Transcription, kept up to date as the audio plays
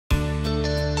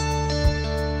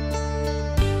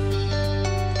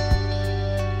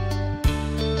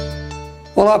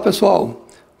Olá pessoal,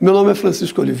 meu nome é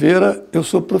Francisco Oliveira, eu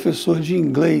sou professor de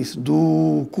inglês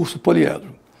do curso Poliedro.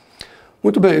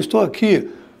 Muito bem, estou aqui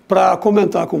para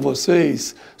comentar com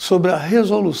vocês sobre a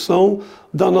resolução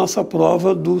da nossa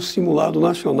prova do Simulado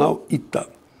Nacional ITA.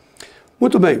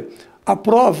 Muito bem, a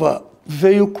prova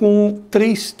veio com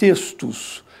 3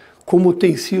 textos, como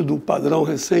tem sido o padrão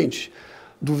recente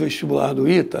do vestibular do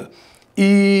ITA.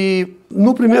 E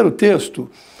no primeiro texto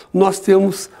nós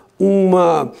temos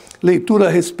uma leitura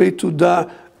a respeito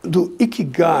do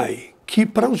Ikigai, que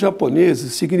para os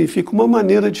japoneses significa uma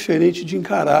maneira diferente de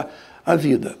encarar a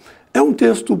vida. É um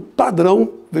texto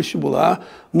padrão vestibular,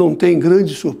 não tem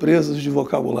grandes surpresas de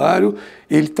vocabulário,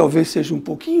 ele talvez seja um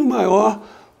pouquinho maior,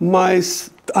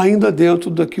 mas ainda dentro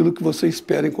daquilo que você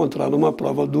espera encontrar numa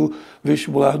prova do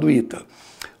vestibular do ITA.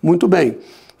 Muito bem,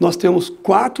 nós temos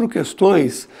 4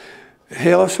 questões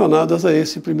relacionadas a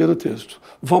esse primeiro texto.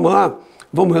 Vamos lá?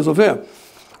 Vamos resolver?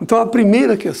 Então, a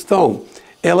primeira questão,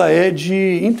 ela é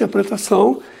de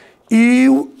interpretação e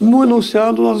no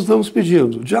enunciado nós estamos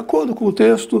pedindo, de acordo com o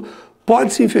texto,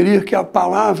 pode-se inferir que a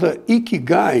palavra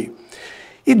Ikigai,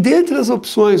 e dentre as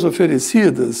opções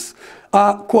oferecidas,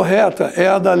 a correta é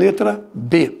a da letra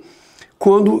B,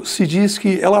 quando se diz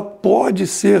que ela pode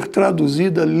ser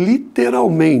traduzida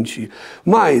literalmente,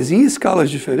 mas em escalas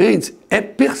diferentes é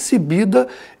percebida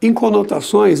em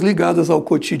conotações ligadas ao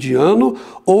cotidiano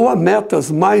ou a metas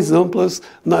mais amplas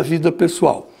na vida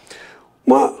pessoal.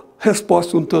 Uma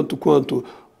resposta um tanto quanto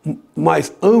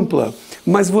mais ampla,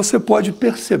 mas você pode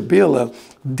percebê-la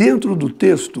dentro do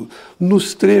texto,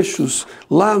 nos trechos,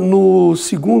 lá no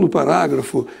segundo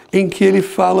parágrafo, em que ele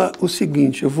fala o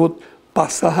seguinte, eu vou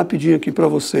passar rapidinho aqui para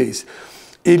vocês.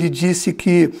 Ele disse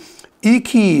que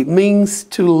Iki means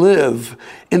to live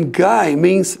and Gai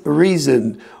means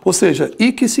reason. Ou seja,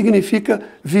 Iki significa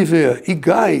viver e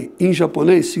Gai em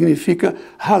japonês significa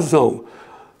razão.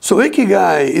 So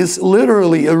Ikigai is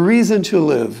literally a reason to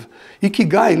live.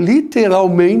 Ikigai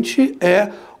literalmente é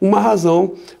uma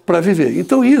razão para viver.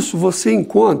 Então isso você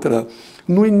encontra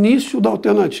no início da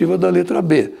alternativa da letra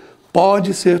B.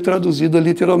 Pode ser traduzida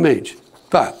literalmente.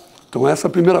 Tá. Então essa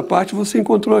primeira parte você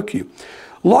encontrou aqui.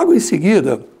 Logo em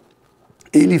seguida,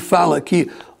 ele fala que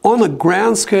on a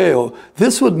grand scale,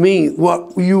 this would mean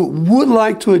what you would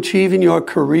like to achieve in your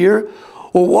career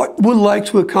or what would like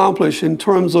to accomplish in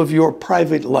terms of your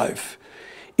private life.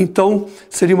 Então,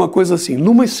 seria uma coisa assim,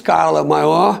 numa escala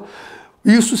maior,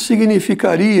 isso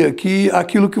significaria que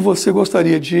aquilo que você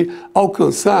gostaria de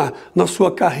alcançar na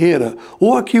sua carreira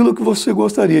ou aquilo que você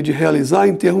gostaria de realizar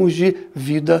em termos de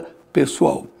vida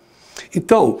pessoal.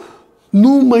 Então,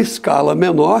 numa escala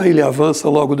menor, ele avança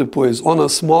logo depois, on a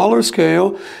smaller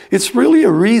scale, it's really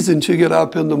a reason to get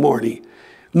up in the morning.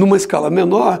 Numa escala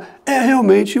menor, é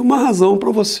realmente uma razão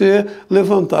para você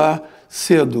levantar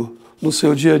cedo no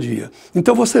seu dia a dia.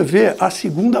 Então você vê a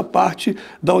segunda parte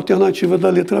da alternativa da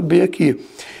letra B aqui.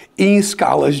 Em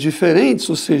escalas diferentes,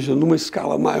 ou seja, numa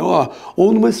escala maior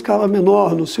ou numa escala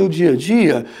menor no seu dia a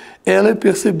dia, ela é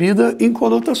percebida em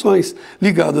conotações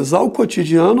ligadas ao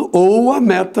cotidiano ou a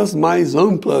metas mais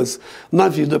amplas na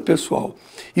vida pessoal.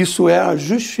 Isso é a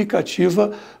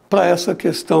justificativa para essa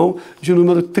questão de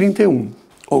número 31,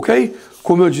 ok?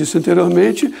 Como eu disse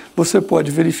anteriormente, você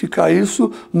pode verificar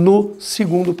isso no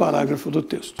segundo parágrafo do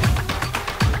texto.